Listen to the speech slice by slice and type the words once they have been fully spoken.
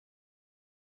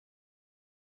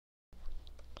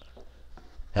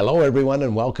Hello everyone,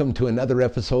 and welcome to another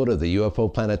episode of the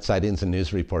UFO Planet Sightings and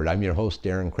News Report. I'm your host,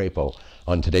 Darren Crapo.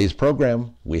 On today's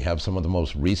program, we have some of the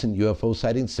most recent UFO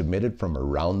sightings submitted from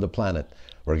around the planet.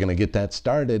 We're going to get that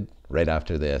started right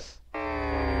after this.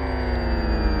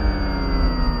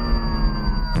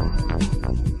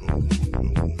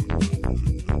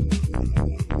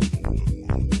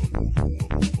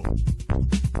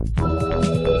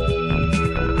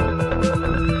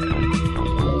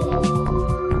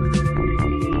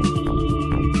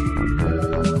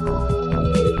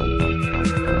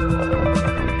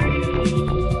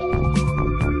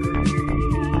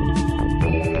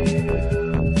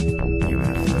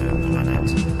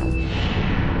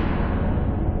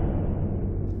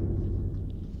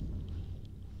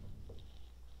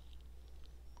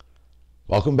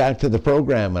 Welcome back to the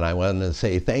program, and I want to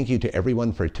say thank you to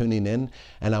everyone for tuning in,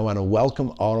 and I want to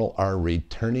welcome all our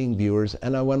returning viewers,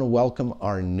 and I want to welcome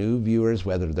our new viewers,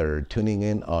 whether they're tuning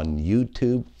in on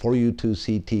YouTube, for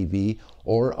U2C TV,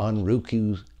 or on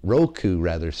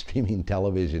Roku streaming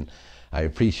television. I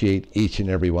appreciate each and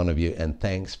every one of you, and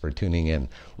thanks for tuning in.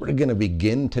 We're going to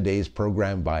begin today's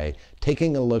program by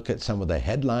taking a look at some of the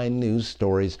headline news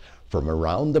stories from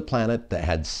around the planet that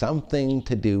had something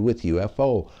to do with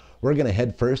UFO. We're going to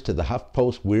head first to the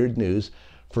HuffPost Weird News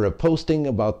for a posting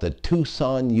about the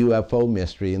Tucson UFO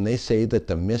mystery, and they say that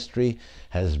the mystery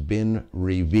has been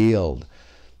revealed.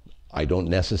 I don't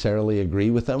necessarily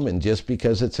agree with them, and just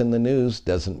because it's in the news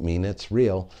doesn't mean it's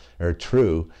real or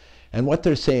true. And what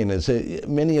they're saying is that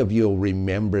many of you will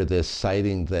remember this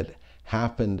sighting that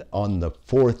happened on the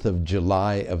 4th of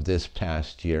July of this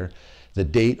past year. The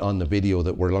date on the video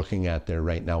that we're looking at there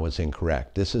right now is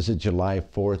incorrect. This is a July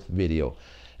 4th video.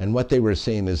 And what they were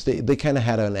saying is they kind of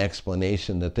had an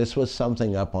explanation that this was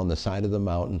something up on the side of the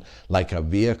mountain, like a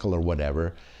vehicle or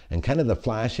whatever. And kind of the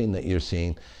flashing that you're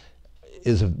seeing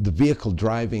is the vehicle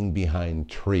driving behind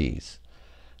trees.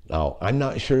 Now, I'm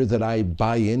not sure that I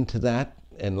buy into that.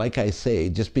 And like I say,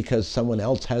 just because someone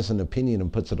else has an opinion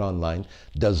and puts it online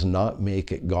does not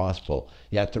make it gospel.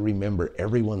 You have to remember,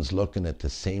 everyone's looking at the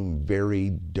same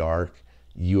very dark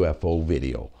UFO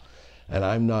video. And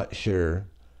I'm not sure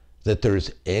that there's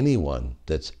anyone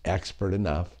that's expert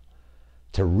enough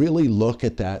to really look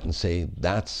at that and say,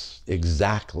 that's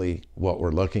exactly what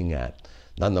we're looking at.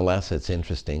 Nonetheless, it's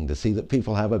interesting to see that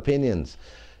people have opinions.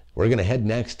 We're going to head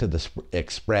next to the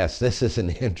Express. This is an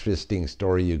interesting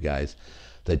story, you guys.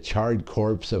 The charred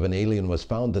corpse of an alien was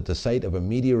found at the site of a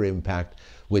meteor impact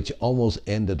which almost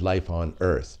ended life on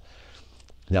Earth.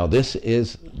 Now, this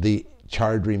is the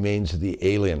charred remains of the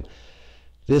alien.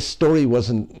 This story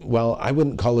wasn't, well, I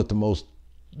wouldn't call it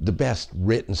the best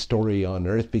written story on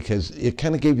Earth, because it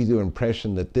kind of gave you the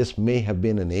impression that this may have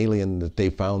been an alien that they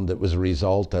found that was a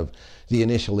result of the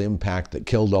initial impact that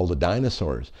killed all the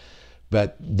dinosaurs.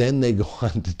 But then they go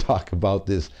on to talk about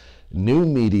this new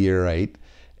meteorite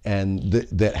and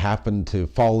that happened to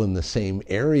fall in the same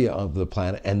area of the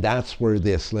planet, and that's where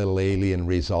this little alien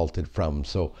resulted from.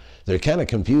 So they're kind of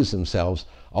confused themselves,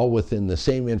 all within the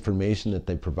same information that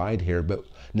they provide here. But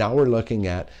now we're looking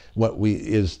at what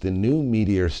is the new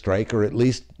meteor strike, or at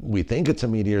least we think it's a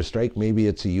meteor strike. Maybe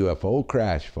it's a UFO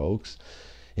crash, folks.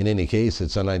 In any case,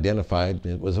 it's unidentified.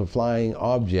 It was a flying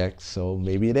object, so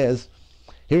maybe it is.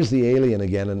 Here's the alien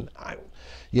again, and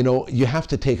you know, you have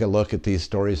to take a look at these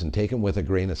stories and take them with a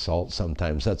grain of salt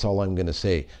sometimes. That's all I'm going to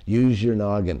say. Use your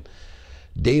noggin.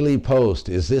 Daily Post,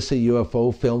 is this a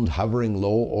UFO filmed hovering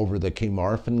low over the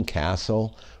Carmarthen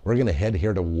Castle? We're going to head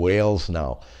here to Wales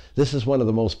now. This is one of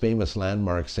the most famous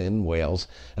landmarks in Wales,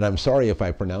 and I'm sorry if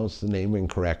I pronounced the name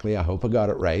incorrectly. I hope I got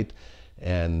it right,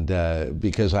 and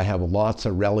because I have lots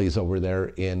of rellies over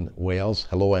there in Wales.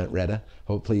 Hello, Aunt Retta.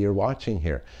 Hopefully you're watching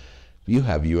here. You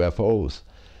have UFOs.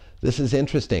 This is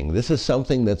interesting. This is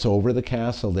something that's over the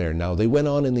castle there. Now, they went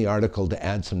on in the article to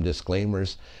add some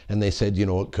disclaimers, and they said, you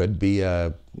know, it could be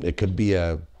a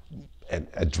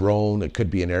drone, it could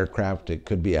be an aircraft, it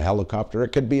could be a helicopter,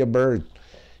 it could be a bird.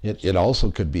 It also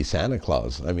could be Santa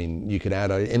Claus. I mean, you could add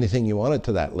anything you wanted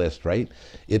to that list, right?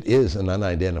 It is an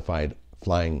unidentified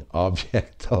flying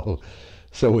object, though,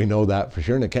 so we know that for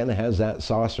sure, and it kind of has that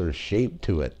saucer shape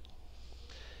to it.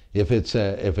 If it's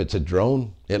a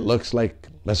drone, it looks like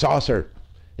a saucer.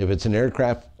 If it's an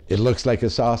aircraft, it looks like a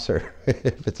saucer.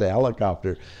 If it's a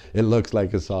helicopter, it looks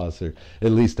like a saucer.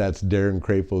 At least that's Darren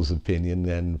Crapo's opinion,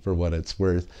 and for what it's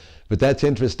worth. But that's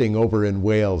interesting over in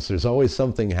Wales. There's always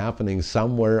something happening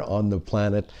somewhere on the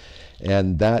planet,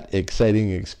 and that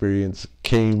exciting experience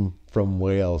came from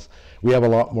Wales. We have a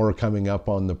lot more coming up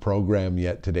on the program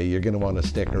yet today. You're going to want to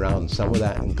stick around. Some of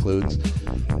that includes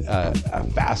a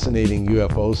fascinating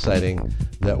UFO sighting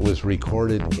that was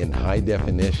recorded in high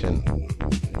definition.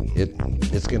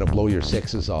 It's going to blow your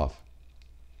sixes off.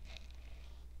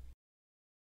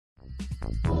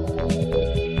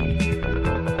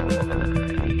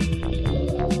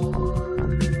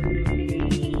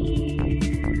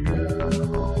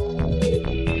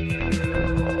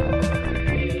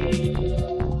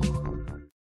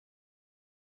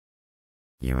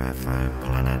 UFO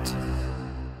Planet.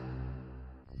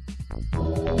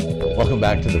 Welcome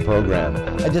back to the program.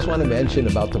 I just want to mention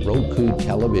about the Roku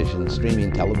television,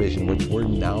 streaming television, which we're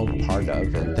now part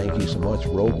of, and thank you so much,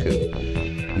 Roku.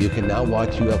 You can now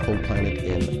watch UFO Planet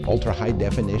in ultra high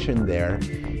definition there,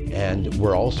 and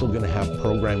we're also going to have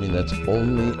programming that's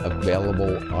only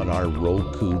available on our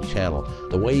Roku channel.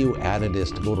 The way you add it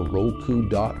is to go to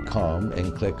roku.com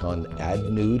and click on Add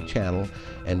New Channel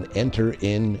and enter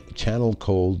in channel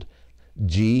code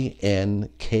GNKKLH.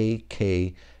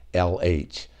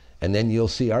 And then you'll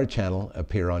see our channel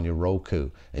appear on your Roku,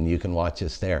 and you can watch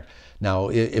us there. Now,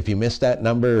 if you missed that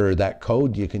number or that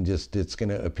code, you can just, it's going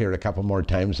to appear a couple more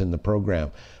times in the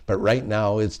program. But right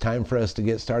now, it's time for us to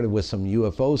get started with some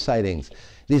UFO sightings.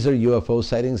 These are UFO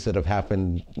sightings that have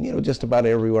happened, just about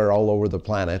everywhere all over the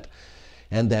planet,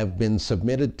 and have been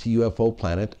submitted to UFO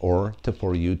Planet or to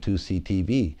For You to See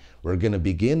TV. We're going to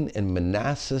begin in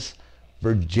Manassas,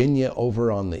 Virginia,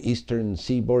 over on the eastern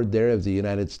seaboard there of the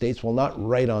United States. Well, not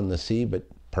right on the sea, but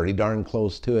pretty darn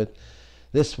close to it.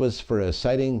 This was for a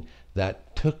sighting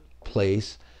that took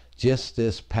place just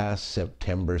this past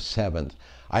September 7th.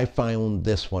 I found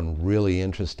this one really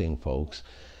interesting, folks.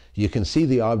 You can see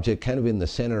the object kind of in the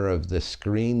center of the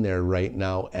screen there right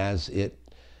now as it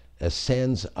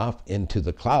ascends up into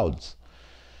the clouds.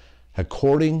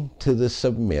 According to the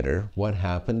submitter, what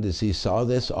happened is he saw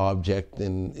this object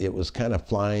and it was kind of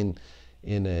flying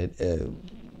in an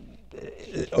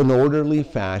orderly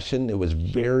fashion. It was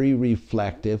very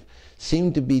reflective,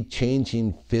 seemed to be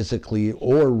changing physically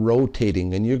or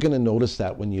rotating. And you're going to notice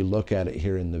that when you look at it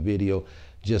here in the video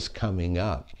just coming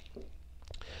up.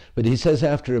 But he says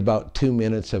after about 2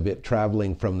 minutes of it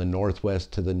traveling from the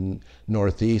northwest to the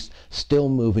northeast, still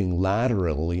moving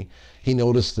laterally, he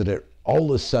noticed that it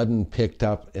all of a sudden picked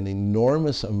up an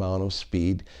enormous amount of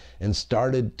speed and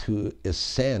started to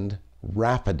ascend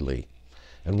rapidly.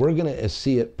 And we're going to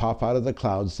see it pop out of the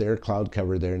clouds there, cloud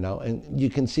cover there now, and you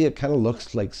can see it kind of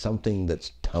looks like something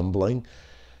that's tumbling.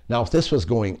 Now, if this was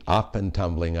going up and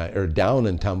tumbling, or down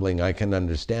and tumbling, I can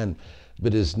understand,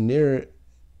 but as near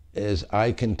as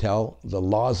I can tell, the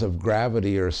laws of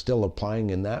gravity are still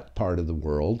applying in that part of the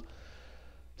world.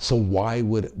 So why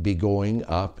would it be going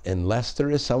up unless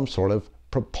there is some sort of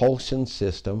propulsion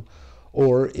system,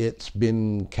 or it's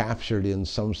been captured in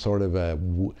some sort of a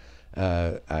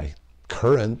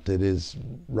current that is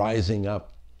rising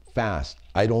up fast?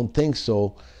 I don't think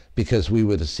so, because we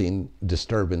would have seen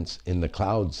disturbance in the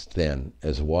clouds then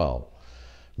as well.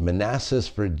 Manassas,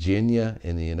 Virginia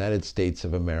in the United States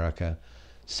of America,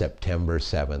 September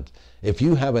 7th. If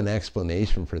you have an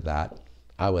explanation for that,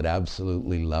 I would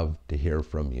absolutely love to hear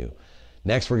from you.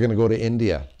 Next, we're going to go to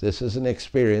India. This is an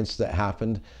experience that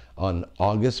happened on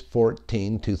August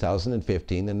 14,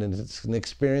 2015, and it's an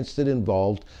experience that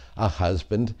involved a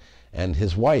husband and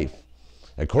his wife.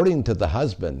 According to the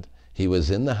husband, he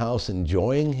was in the house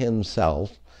enjoying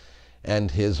himself, and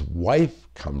his wife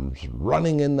comes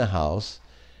running in the house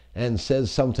and says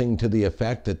something to the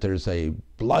effect that there's a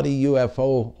bloody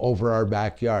UFO over our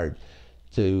backyard,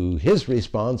 to his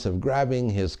response of grabbing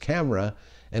his camera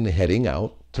and heading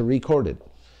out to record it.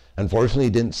 Unfortunately, he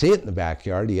didn't see it in the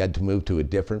backyard. He had to move to a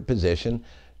different position,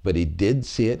 but he did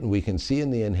see it, and we can see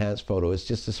in the enhanced photo, it's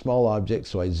just a small object,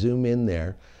 so I zoom in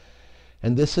there.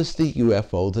 And this is the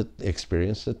UFO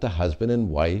experience that the husband and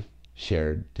wife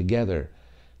shared together.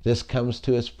 This comes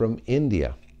to us from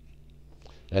India.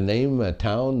 A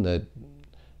town that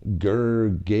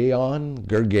Gurgaon,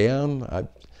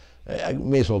 I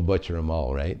may as well butcher them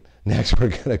all, right? Next, we're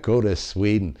going to go to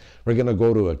Sweden. We're going to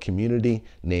go to a community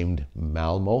named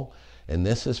Malmo, and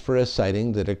this is for a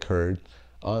sighting that occurred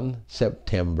on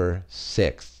September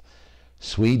 6th.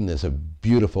 Sweden is a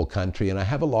beautiful country, and I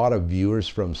have a lot of viewers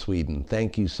from Sweden.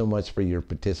 Thank you so much for your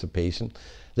participation.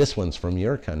 This one's from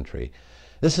your country.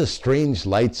 This is strange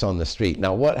lights on the street.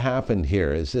 Now, what happened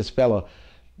here is this fellow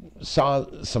saw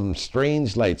some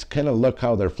strange lights. Kind of look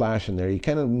how they're flashing there. He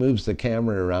kind of moves the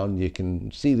camera around. You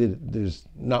can see that there's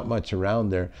not much around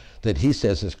there that he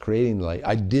says is creating light.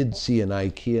 I did see an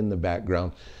IKEA in the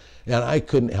background, and I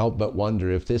couldn't help but wonder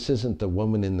if this isn't the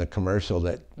woman in the commercial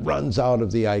that runs out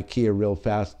of the IKEA real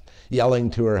fast,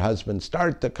 yelling to her husband,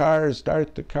 "Start the car,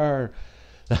 start the car."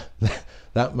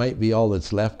 that might be all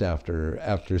that's left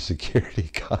after security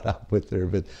caught up with her.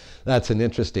 But that's an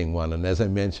interesting one. And as I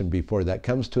mentioned before, that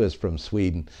comes to us from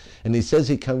Sweden. And he says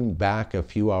he came back a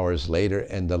few hours later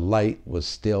and the light was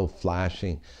still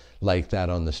flashing like that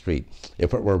on the street.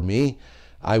 If it were me,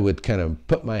 I would kind of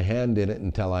put my hand in it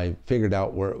until I figured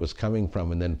out where it was coming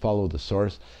from and then follow the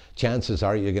source. Chances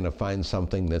are you're going to find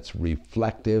something that's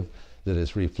reflective, that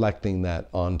is reflecting that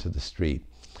onto the street.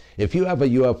 If you have a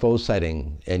UFO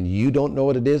sighting and you don't know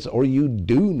what it is, or you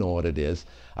do know what it is,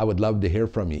 I would love to hear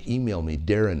from you. Email me,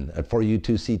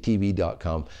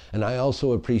 Darren@4u2ctv.com. And I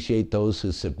also appreciate those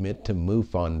who submit to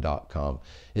MUFON.com.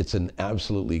 It's an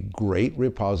absolutely great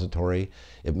repository.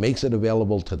 It makes it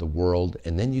available to the world,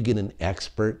 and then you get an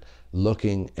expert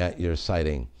looking at your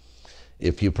sighting.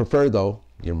 If you prefer, though,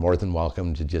 you're more than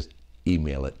welcome to just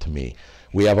email it to me.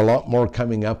 We have a lot more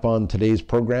coming up on today's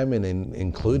program, and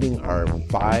including our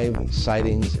 5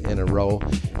 sightings in a row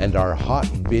and our hot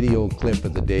video clip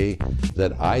of the day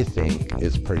that I think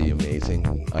is pretty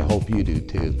amazing. I hope you do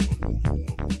too.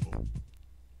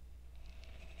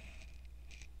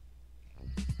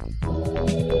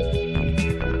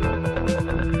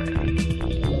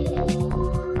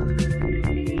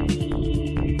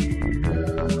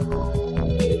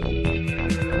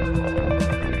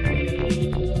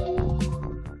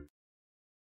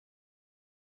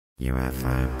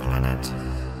 UFO Planet.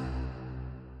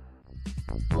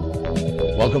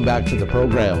 Welcome back to the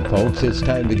program, folks. It's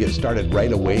time to get started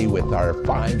right away with our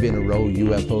 5 in a row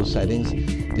UFO sightings.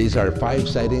 These are 5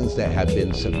 sightings that have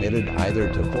been submitted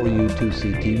either to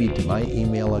 4u2ctv, to my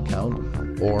email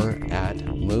account, or at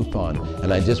MUFON.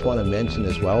 And I just want to mention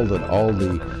as well that all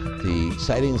the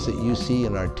sightings that you see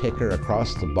in our ticker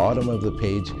across the bottom of the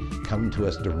page come to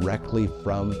us directly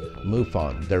from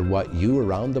MUFON. They're what you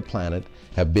around the planet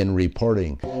have been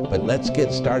reporting. But let's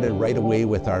get started right away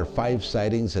with our 5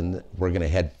 sightings, and we're going to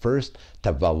head first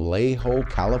to Vallejo,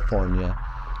 California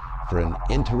for an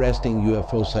interesting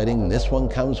UFO sighting. This one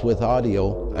comes with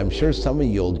audio. I'm sure some of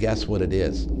you'll guess what it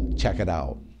is. Check it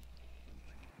out.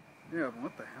 Yeah, but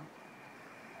what the hell?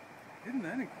 Isn't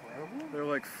that incredible? They're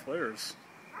like flares.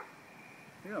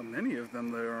 Yeah, many of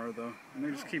them there are though, and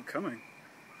they just keep coming.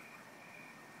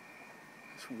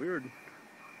 It's weird.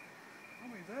 I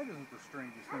mean, that isn't the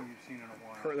strangest thing you've seen in a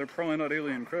while. They're probably not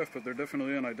alien craft, but they're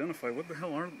definitely unidentified. What the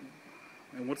hell are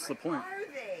they? And what's the point? Are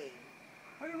they?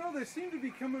 I don't know, they seem to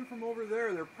be coming from over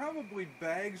there. They're probably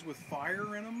bags with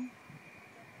fire in them,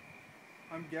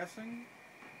 I'm guessing.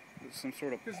 It's some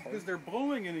sort of Because they're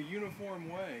blowing in a uniform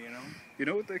way, you know? You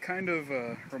know what they kind of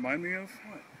remind me of?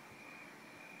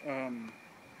 What?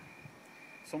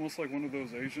 It's almost like one of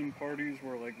those Asian parties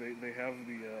where like they have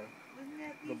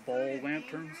the ball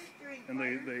lanterns, and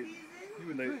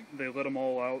they let them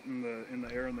all out in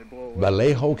the air and they blow away.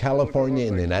 Vallejo, California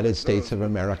in the United States of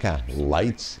America.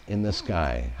 Lights in the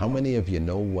sky. How many of you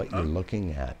know what you're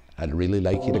looking at? I'd really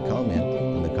like you to comment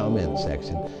in the comment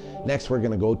section. Next, we're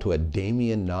going to go to a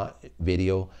Damien Knott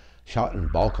video shot in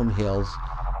Balcombe Hills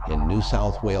in New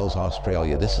South Wales,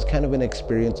 Australia. This is kind of an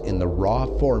experience in the raw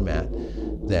format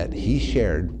that he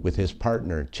shared with his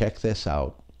partner. Check this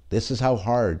out. This is how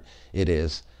hard it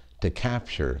is to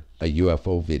capture a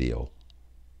UFO video.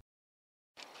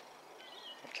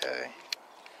 Okay,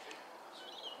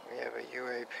 we have a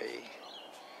UAP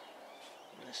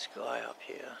in the sky up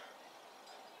here.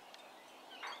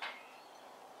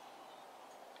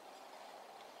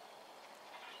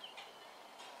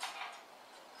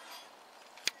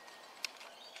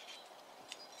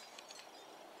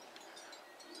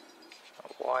 A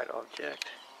white object,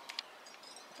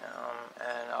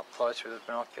 and up close with the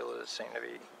binoculars seem to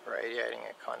be radiating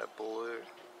a kind of bluish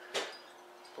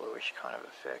kind of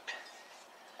effect.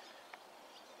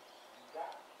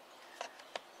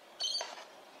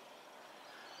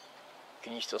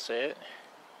 Can you still see it?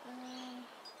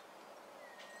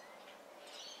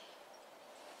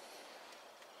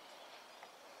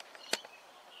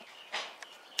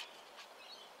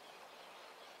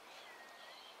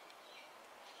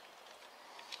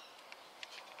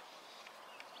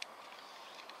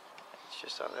 It's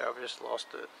just up there, I've just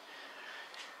lost it.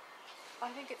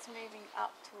 I think it's moving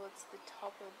up towards the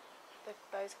top of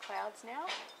those clouds now.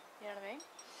 You know what I mean?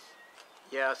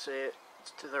 Yeah, I see it.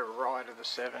 It's to the right of the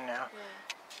 7 now. Yeah.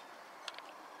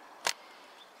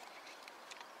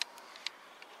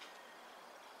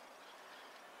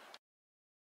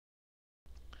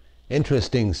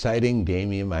 Interesting sighting,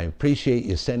 Damien. I appreciate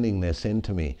you sending this in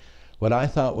to me. What I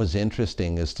thought was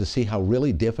interesting is to see how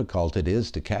really difficult it is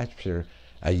to capture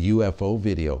a UFO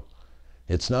video.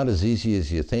 It's not as easy as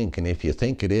you think, and if you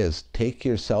think it is, take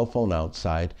your cell phone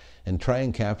outside and try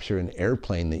and capture an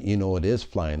airplane that you know it is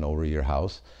flying over your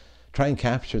house. Try and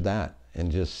capture that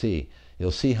and just see.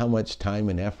 You'll see how much time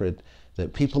and effort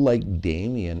that people like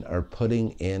Damien are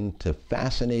putting into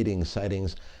fascinating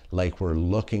sightings like we're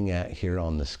looking at here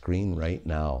on the screen right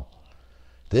now.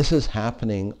 This is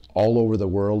happening all over the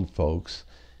world, folks.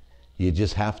 You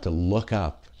just have to look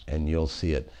up and you'll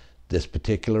see it. This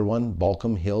particular one,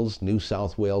 Balcombe Hills, New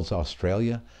South Wales,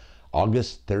 Australia,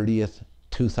 August 30th,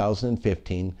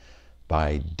 2015,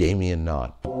 by Damien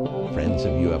Knott, Friends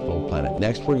of UFO Planet.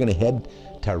 Next, we're going to head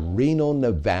to Reno,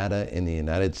 Nevada in the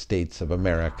United States of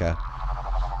America.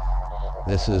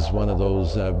 This is one of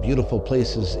those beautiful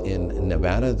places in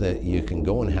Nevada that you can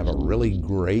go and have a really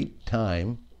great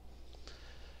time.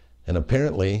 And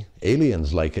apparently,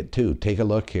 aliens like it too. Take a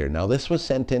look here. Now, this was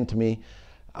sent in to me.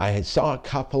 I saw a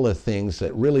couple of things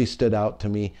that really stood out to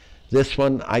me. This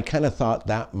one, I kind of thought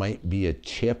that might be a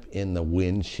chip in the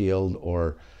windshield,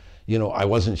 or, you know, I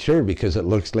wasn't sure because it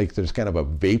looks like there's kind of a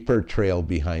vapor trail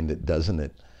behind it, doesn't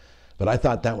it? But I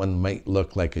thought that one might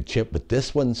look like a chip, but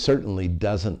this one certainly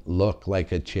doesn't look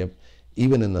like a chip,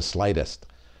 even in the slightest.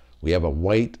 We have a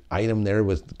white item there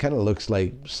with, kind of looks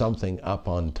like something up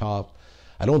on top.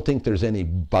 I don't think there's any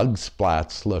bug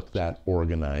splats look that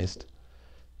organized.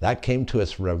 That came to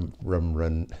us from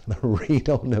Reno,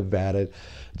 Nevada,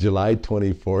 July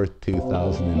 24th,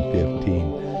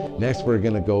 2015. Next, we're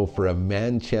going to go for a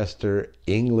Manchester,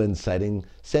 England sighting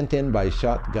sent in by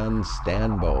Shotgun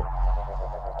Stanbo.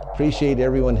 Appreciate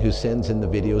everyone who sends in the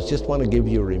videos. Just want to give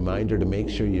you a reminder to make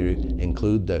sure you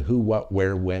include the who, what,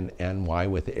 where, when, and why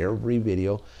with every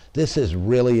video. This is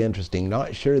really interesting.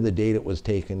 Not sure the date it was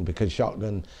taken because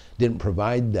Shotgun didn't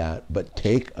provide that, but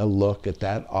take a look at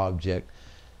that object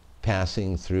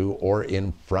passing through or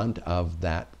in front of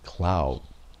that cloud.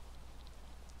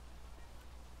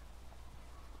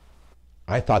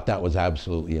 I thought that was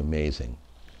absolutely amazing.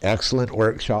 Excellent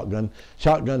work, Shotgun.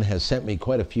 Shotgun has sent me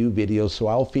quite a few videos, so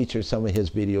I'll feature some of his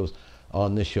videos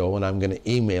on the show, and I'm going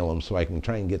to email him so I can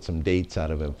try and get some dates out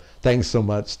of him. Thanks so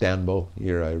much, Stanbo.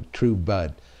 You're a true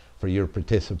bud for your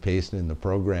participation in the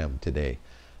program today.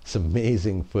 It's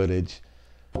amazing footage.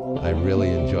 I really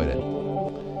enjoyed it.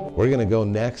 We're going to go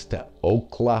next to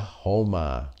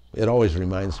Oklahoma. It always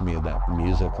reminds me of that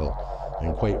musical.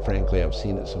 And quite frankly, I've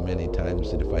seen it so many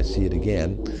times that if I see it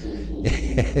again,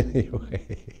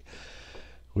 anyway,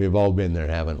 we've all been there,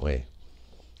 haven't we?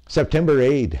 September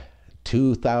 8,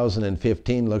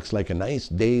 2015 looks like a nice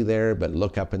day there, but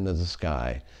look up into the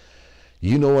sky.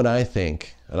 You know what I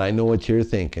think, and I know what you're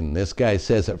thinking. This guy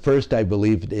says, at first I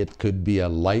believed it could be a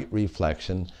light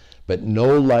reflection, but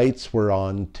no lights were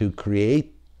on to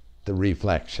create the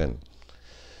reflection.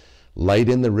 Light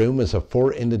in the room is a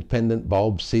 4 independent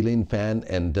bulb ceiling fan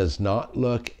and does not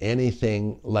look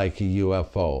anything like a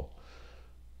UFO.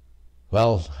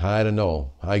 Well, I don't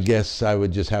know. I guess I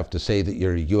would just have to say that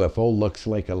your UFO looks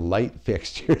like a light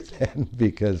fixture then,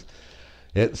 because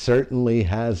it certainly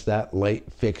has that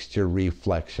light fixture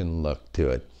reflection look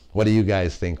to it. What do you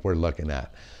guys think we're looking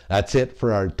at? That's it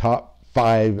for our top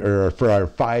 5, or for our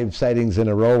 5 sightings in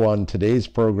a row on today's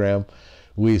program.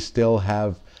 We still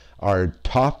have our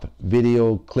top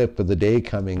video clip of the day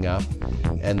coming up,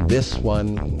 and this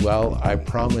one, well, I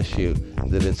promise you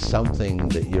that it's something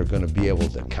that you're going to be able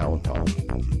to count on.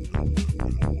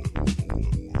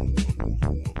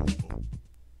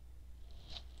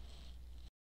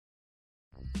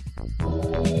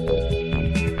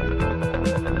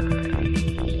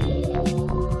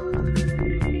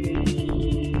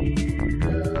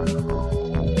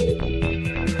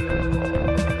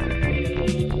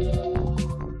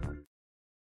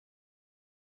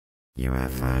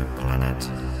 UFO Planet.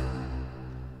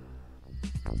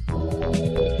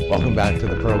 Welcome back to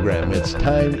the program. It's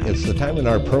the time in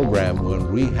our program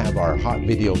when we have our hot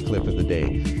video clip of the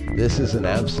day. This is an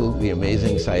absolutely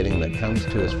amazing sighting that comes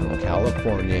to us from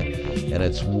California, and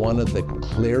it's one of the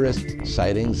clearest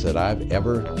sightings that I've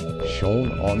ever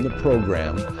shown on the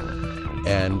program.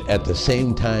 And at the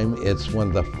same time, it's one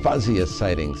of the fuzziest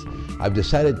sightings. I've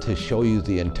decided to show you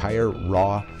the entire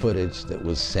raw footage that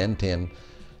was sent in.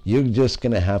 You're just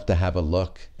going to have a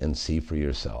look and see for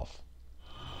yourself.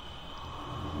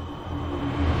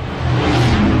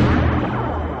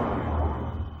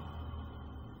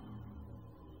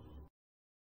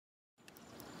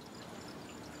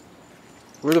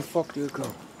 Where the fuck do you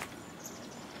go?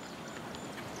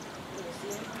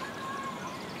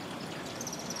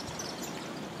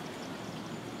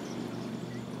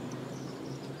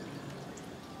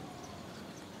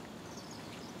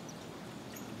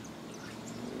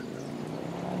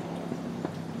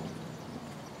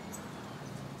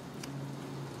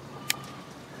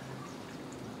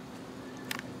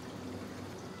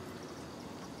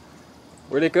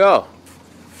 Where'd it go?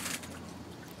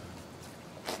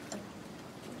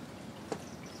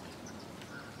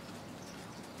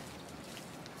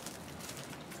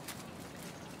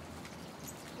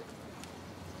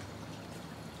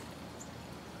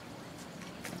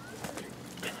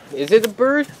 Is it a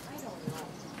bird? I don't know.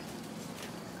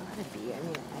 Gotta be. I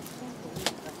mean, I can't believe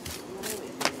it.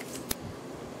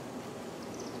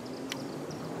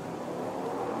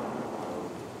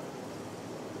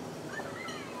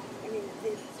 I mean,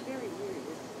 it's very weird,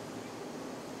 isn't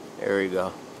it? There we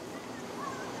go.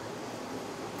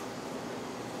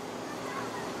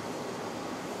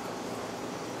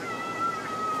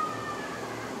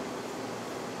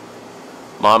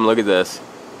 Mom, look at this.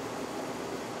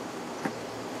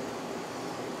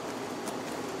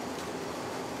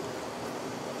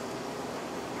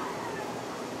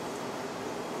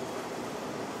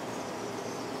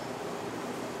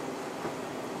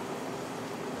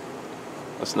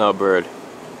 That's not a bird.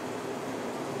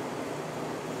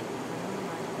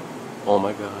 Oh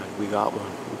my god, we got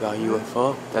one. We got a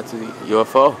UFO. That's a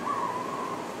UFO.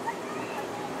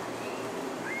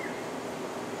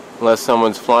 Unless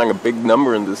someone's flying a big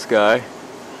number in the sky.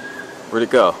 Where'd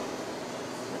it go? Up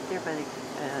there by the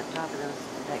top of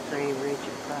that gray ridge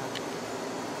of cloud. It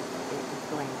was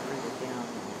going further down.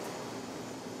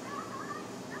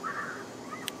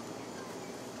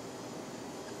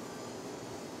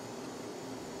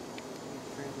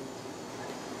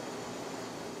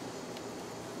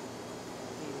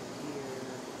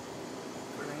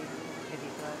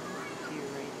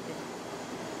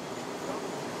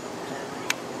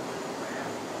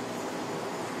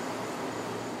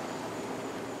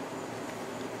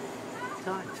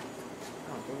 Gone.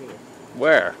 Oh, there he is.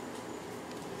 Where?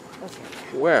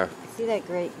 Okay. Where? See that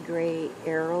great gray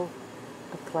arrow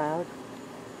of cloud?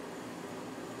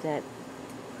 That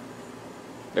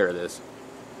There it is.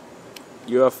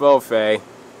 UFO, Faye.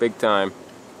 Big time.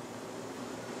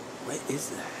 What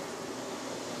is that?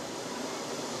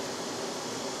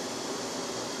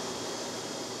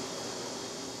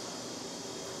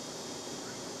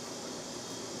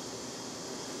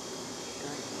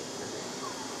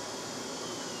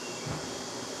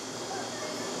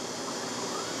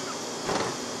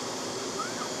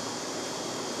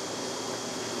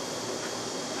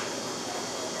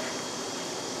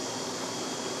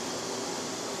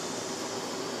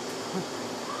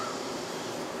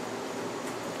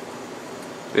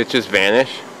 Did it just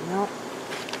vanish? Nope.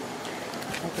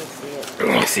 I can see it.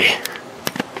 Let me see.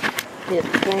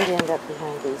 It's going to end up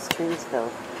behind these trees, though.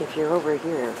 If you're over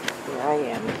here, where I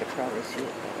am, you could probably see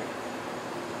it better.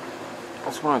 I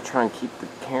just want to try and keep the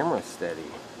camera steady.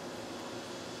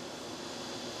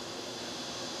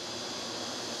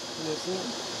 Can you see it?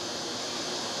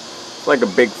 It's like a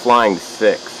big flying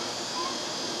 6.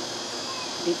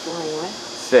 Big flying what?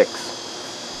 6.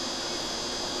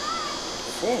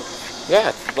 6. Yeah,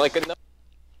 it's like a...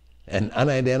 An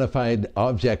unidentified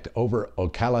object over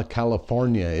Ocala,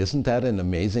 California. Isn't that an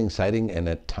amazing sighting? And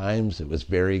at times it was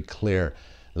very clear.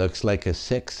 Looks like a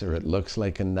 6 or it looks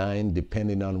like a 9,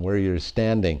 depending on where you're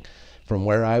standing. From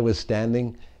where I was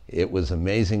standing, it was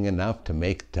amazing enough to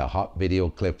make the hot video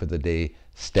clip of the day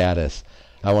status.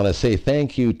 I want to say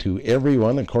thank you to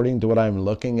everyone. According to what I'm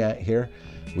looking at here,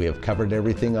 we have covered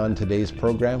everything on today's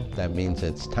program. That means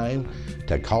it's time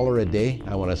to call her a day.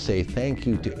 I want to say thank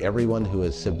you to everyone who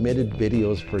has submitted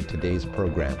videos for today's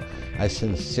program. I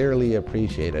sincerely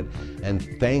appreciate it. And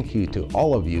thank you to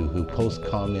all of you who post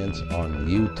comments on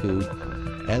YouTube.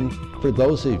 And for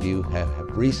those of you who have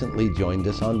recently joined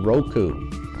us on Roku.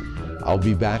 I'll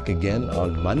be back again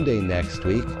on Monday next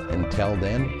week. Until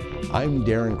then, I'm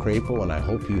Darren Crapo, and I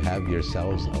hope you have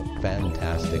yourselves a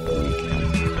fantastic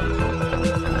weekend.